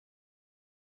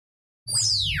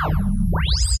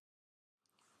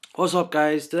What's up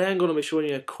guys, today I'm going to be showing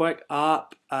you a quick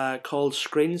app called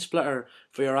Screensplitr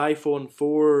for your iPhone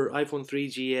 4, iPhone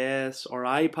 3GS or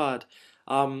iPad.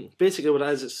 Basically what it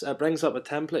is, it brings up a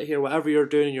template here. Whatever you're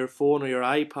doing on your phone or your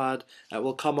iPad, it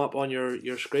will come up on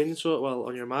your screen, so it will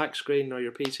on your Mac screen or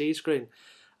your PC screen.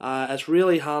 It's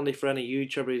really handy for any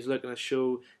YouTuber who's looking to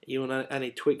show any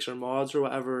tweaks or mods or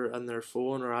whatever on their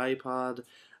phone or iPad.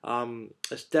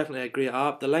 It's definitely a great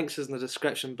app. The links is in the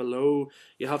description below.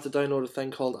 You have to download a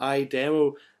thing called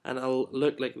iDemo, and it'll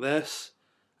look like this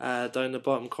down the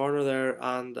bottom corner there.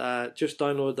 And just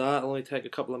download that. It'll only take a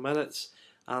couple of minutes,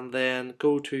 and then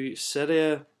go to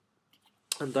Cydia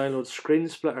and download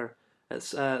Screensplitr.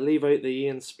 It's leave out the E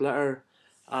in splitter.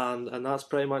 And that's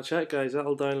pretty much it, guys.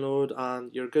 That'll download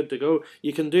and you're good to go.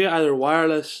 You can do it either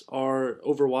wireless or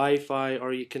over Wi-Fi,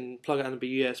 or you can plug it in by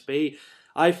USB.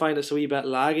 I find it's a wee bit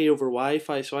laggy over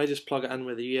Wi-Fi, so I just plug it in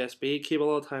with a USB cable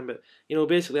all the time. But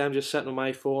basically, I'm just sitting on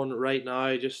my phone right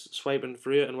now, just swiping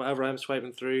through it, and whatever I'm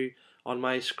swiping through on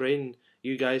my screen,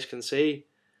 you guys can see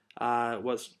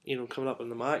what's coming up on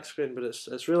the Mac screen. But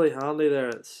it's really handy there.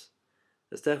 It's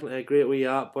definitely a great wee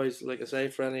app, boys, like I say,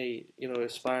 for any,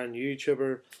 aspiring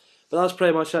YouTuber. But that's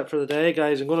pretty much it for the day,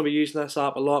 guys. I'm going to be using this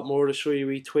app a lot more to show you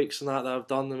wee tweaks and that I've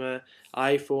done on my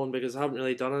iPhone, because I haven't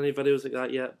really done any videos like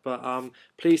that yet. But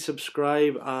please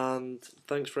subscribe, and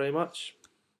thanks very much.